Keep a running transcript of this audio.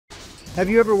Have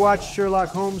you ever watched Sherlock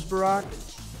Holmes, Barack?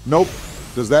 Nope.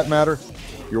 Does that matter?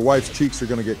 Your wife's cheeks are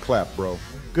gonna get clapped, bro.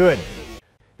 Good.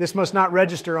 This must not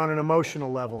register on an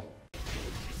emotional level.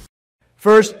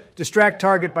 First, distract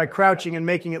target by crouching and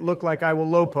making it look like I will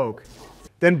low poke.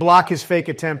 Then block his fake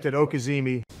attempt at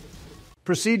Okazimi.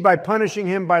 Proceed by punishing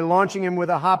him by launching him with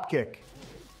a hop kick.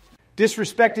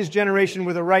 Disrespect his generation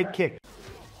with a right kick.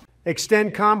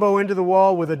 Extend combo into the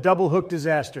wall with a double hook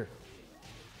disaster.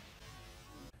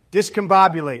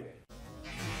 Discombobulate.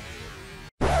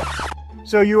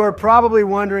 So you are probably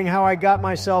wondering how I got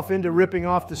myself into ripping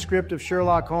off the script of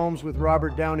Sherlock Holmes with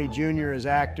Robert Downey Jr. as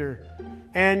actor.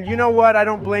 And you know what? I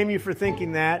don't blame you for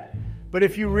thinking that. But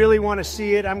if you really want to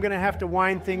see it, I'm going to have to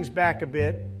wind things back a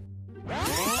bit.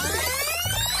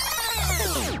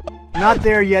 Not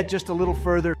there yet, just a little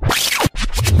further.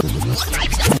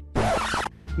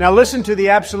 Now listen to the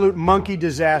absolute monkey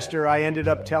disaster I ended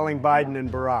up telling Biden and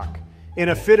Barack in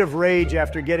a fit of rage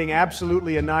after getting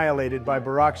absolutely annihilated by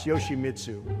Barack's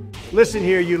Yoshimitsu. Listen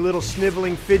here, you little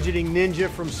sniveling, fidgeting ninja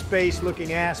from space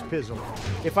looking ass pizzle.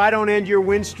 If I don't end your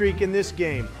win streak in this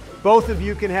game, both of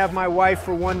you can have my wife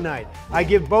for one night. I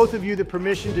give both of you the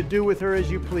permission to do with her as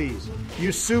you please.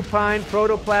 You supine,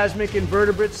 protoplasmic,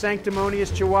 invertebrate, sanctimonious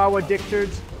chihuahua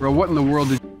dickturds. Bro, what in the world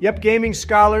did... Yep, gaming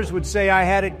scholars would say I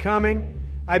had it coming.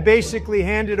 I basically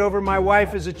handed over my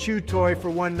wife as a chew toy for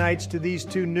one nights to these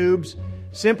two noobs,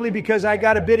 simply because I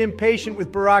got a bit impatient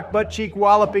with Barack butt-cheek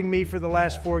walloping me for the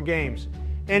last 4 games.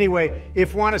 Anyway,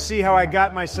 if you want to see how I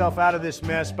got myself out of this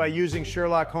mess by using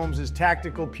Sherlock Holmes'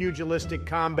 tactical pugilistic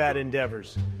combat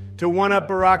endeavors to one-up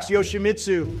Barack's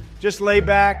Yoshimitsu, just lay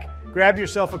back, grab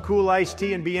yourself a cool iced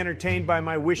tea, and be entertained by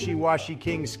my wishy-washy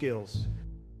king skills.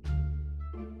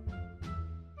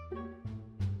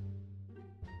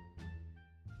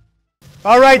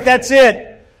 All right, that's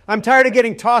it. I'm tired of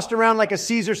getting tossed around like a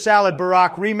Caesar salad,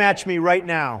 Barack. Rematch me right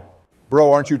now.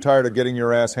 Bro, aren't you tired of getting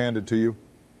your ass handed to you?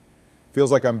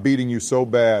 Feels like I'm beating you so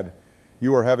bad.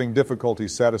 You are having difficulty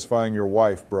satisfying your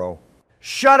wife, bro.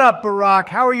 Shut up, Barack.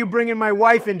 How are you bringing my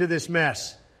wife into this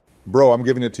mess? Bro, I'm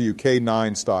giving it to you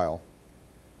K9 style.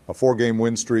 A 4-game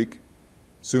win streak,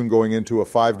 soon going into a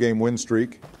 5-game win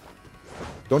streak.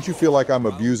 Don't you feel like I'm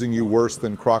abusing you worse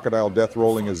than crocodile death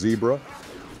rolling a zebra?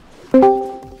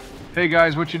 Hey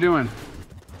guys, what you doing?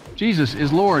 Jesus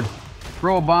is Lord.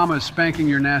 Bro Obama is spanking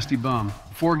your nasty bum.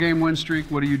 4-game win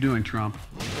streak, what are you doing, Trump?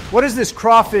 What is this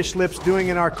crawfish lips doing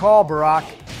in our call, Barack?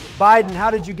 Biden, how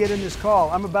did you get in this call?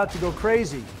 I'm about to go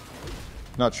crazy.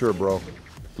 Not sure, bro.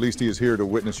 At least he is here to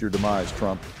witness your demise,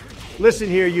 Trump. Listen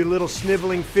here, you little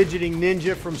sniveling, fidgeting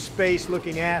ninja from space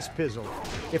looking ass pizzle.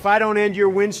 If I don't end your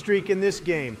win streak in this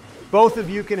game, both of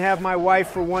you can have my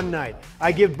wife for one night.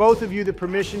 I give both of you the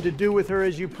permission to do with her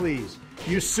as you please.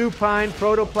 You supine,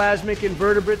 protoplasmic,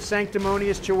 invertebrate,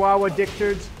 sanctimonious chihuahua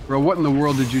dickturds. Bro, what in the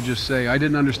world did you just say? I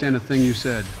didn't understand a thing you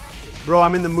said. Bro,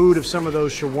 I'm in the mood of some of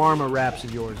those shawarma wraps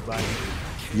of yours,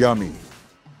 Biden. Yummy.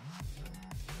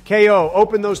 KO,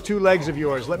 open those 2 legs of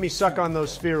yours. Let me suck on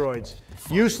those spheroids.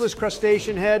 Useless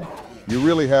crustacean head. You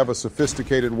really have a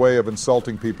sophisticated way of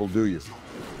insulting people, do you?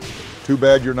 Too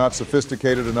bad you're not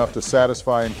sophisticated enough to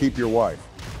satisfy and keep your wife.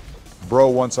 Bro,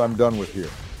 once I'm done with here,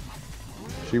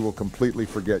 she will completely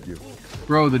forget you.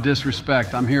 Bro, the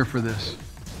disrespect. I'm here for this.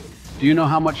 Do you know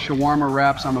how much shawarma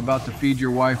wraps I'm about to feed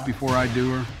your wife before I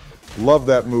do her? Love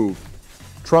that move.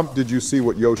 Trump, did you see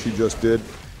what Yoshi just did?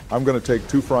 I'm going to take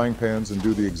 2 frying pans and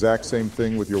do the exact same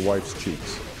thing with your wife's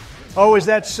cheeks. Oh, is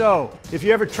that so? If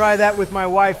you ever try that with my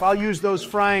wife, I'll use those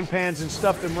frying pans and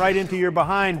stuff them right into your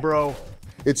behind, bro.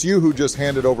 It's you who just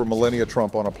handed over Melania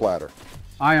Trump on a platter.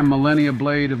 I am Melania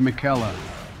Blade of McKella.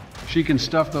 She can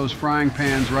stuff those frying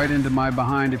pans right into my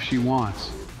behind if she wants.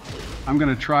 I'm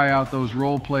going to try out those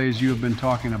role plays you have been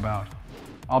talking about.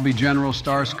 I'll be General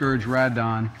Starscourge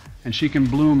Radon, and she can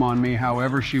bloom on me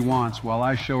however she wants while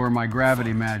I show her my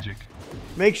gravity magic.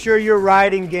 Make sure your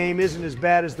riding game isn't as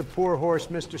bad as the poor horse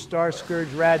Mr. Starscourge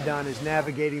Radon is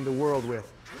navigating the world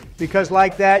with. Because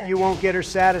like that, you won't get her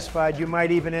satisfied. You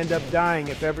might even end up dying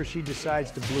if ever she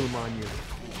decides to bloom on you.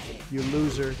 You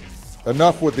loser.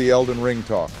 Enough with the Elden Ring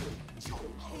talk.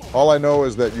 All I know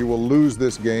is that you will lose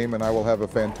this game and I will have a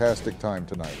fantastic time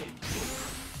tonight.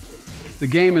 The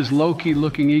game is low-key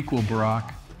looking equal,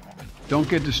 Barack. Don't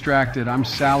get distracted. I'm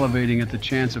salivating at the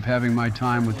chance of having my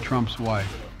time with Trump's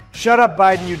wife. Shut up,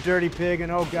 Biden, you dirty pig,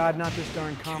 and oh God, not this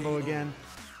darn combo again.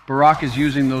 Barack is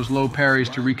using those low parries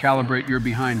to recalibrate your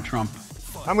behind, Trump.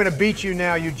 I'm gonna beat you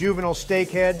now, you juvenile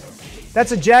steakhead.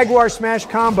 That's a Jaguar smash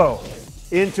combo.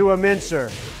 Into a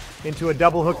mincer. Into a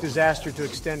double hook disaster to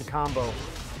extend combo.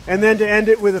 And then to end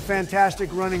it with a fantastic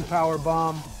running power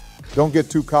bomb. Don't get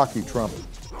too cocky, Trump.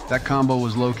 That combo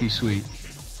was low-key sweet.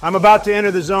 I'm about to enter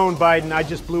the zone, Biden. I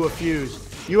just blew a fuse.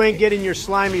 You ain't getting your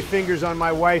slimy fingers on my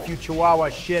wife, you chihuahua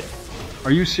shit.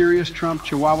 Are you serious, Trump?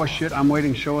 Chihuahua shit? I'm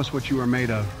waiting. Show us what you are made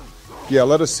of. Yeah,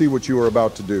 let us see what you are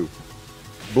about to do.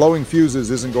 Blowing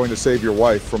fuses isn't going to save your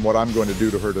wife from what I'm going to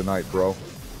do to her tonight, bro.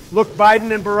 Look,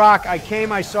 Biden and Barack, I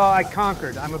came, I saw, I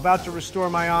conquered. I'm about to restore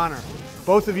my honor.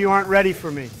 Both of you aren't ready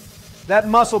for me. That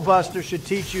muscle buster should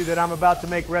teach you that I'm about to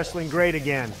make wrestling great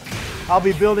again. I'll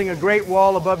be building a great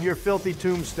wall above your filthy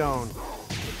tombstone.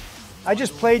 I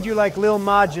just played you like Lil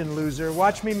Majin, loser.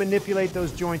 Watch me manipulate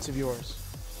those joints of yours.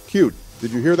 Cute.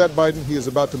 Did you hear that, Biden? He is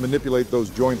about to manipulate those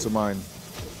joints of mine.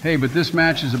 Hey, but this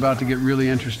match is about to get really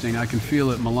interesting. I can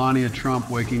feel it. Melania Trump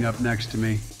waking up next to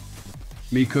me.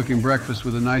 Me cooking breakfast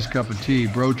with a nice cup of tea.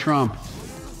 Bro Trump,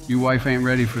 your wife ain't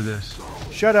ready for this.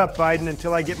 Shut up, Biden,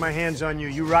 until I get my hands on you,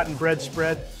 you rotten bread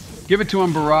spread. Give it to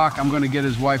him, Barack. I'm going to get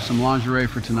his wife some lingerie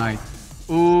for tonight.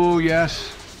 Ooh,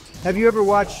 yes. Have you ever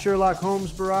watched Sherlock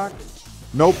Holmes, Barack?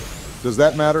 Nope. Does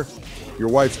that matter? Your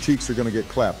wife's cheeks are going to get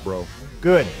clapped, bro.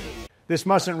 Good. This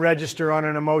mustn't register on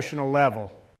an emotional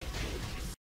level.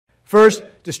 First,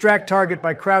 distract target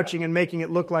by crouching and making it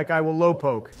look like I will low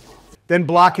poke. Then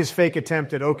block his fake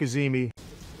attempt at Okazimi.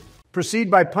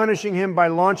 Proceed by punishing him by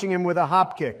launching him with a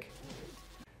hop kick.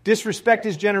 Disrespect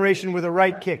his generation with a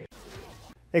right kick.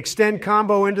 Extend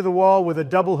combo into the wall with a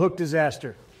double hook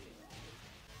disaster.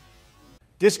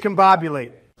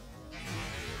 Discombobulate.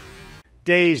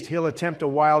 Dazed, he'll attempt a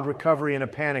wild recovery in a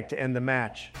panic to end the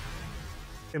match.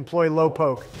 Employ low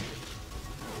poke.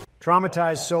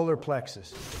 Traumatize solar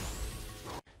plexus.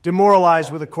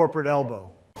 Demoralize with a corporate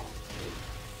elbow.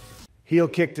 Heel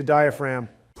kick to diaphragm.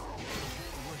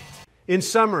 In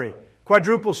summary,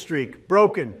 quadruple streak,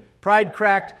 broken, pride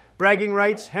cracked, bragging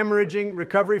rights, hemorrhaging,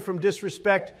 recovery from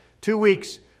disrespect, 2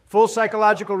 weeks. Full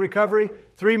psychological recovery,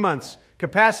 3 months.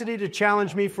 Capacity to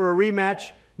challenge me for a rematch,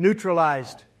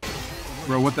 neutralized.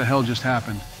 Bro, what the hell just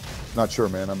happened? Not sure,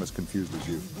 man. I'm as confused as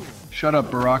you. Shut up,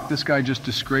 Barack. This guy just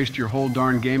disgraced your whole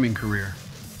darn gaming career.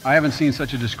 I haven't seen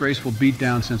such a disgraceful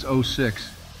beatdown since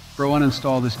 '06. Bro,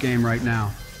 uninstall this game right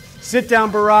now. Sit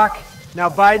down, Barack. Now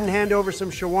Biden, hand over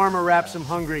some shawarma wraps. I'm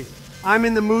hungry. I'm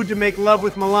in the mood to make love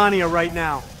with Melania right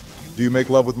now. Do you make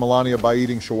love with Melania by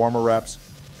eating shawarma wraps?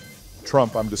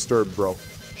 Trump, I'm disturbed, bro.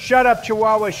 Shut up,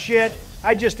 Chihuahua shit.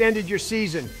 I just ended your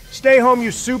season. Stay home, you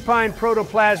supine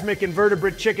protoplasmic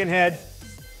invertebrate chicken head.